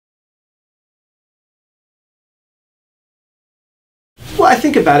Well, I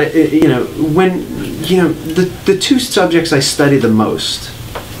think about it, you know, when, you know, the two subjects I study the most,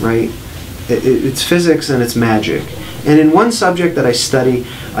 right? It's physics and it's magic. And in one subject that I study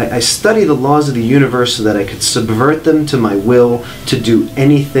the laws of the universe so that I could subvert them to my will to do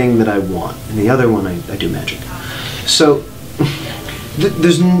anything that I want. In the other one, I do magic. So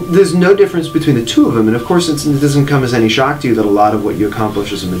there's no difference between the two of them. And of course, it doesn't come as any shock to you that a lot of what you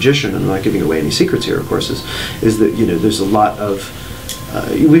accomplish as a magician, and I'm not giving away any secrets here, of course, is that, you know, there's a lot of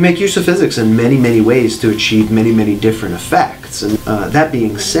we make use of physics in many, many ways to achieve many, many different effects. And that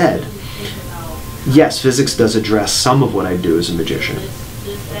being said, yes, physics does address some of what I do as a magician.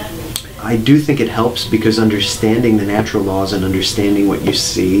 I do think it helps because understanding the natural laws and understanding what you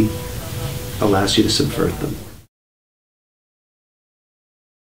see allows you to subvert them.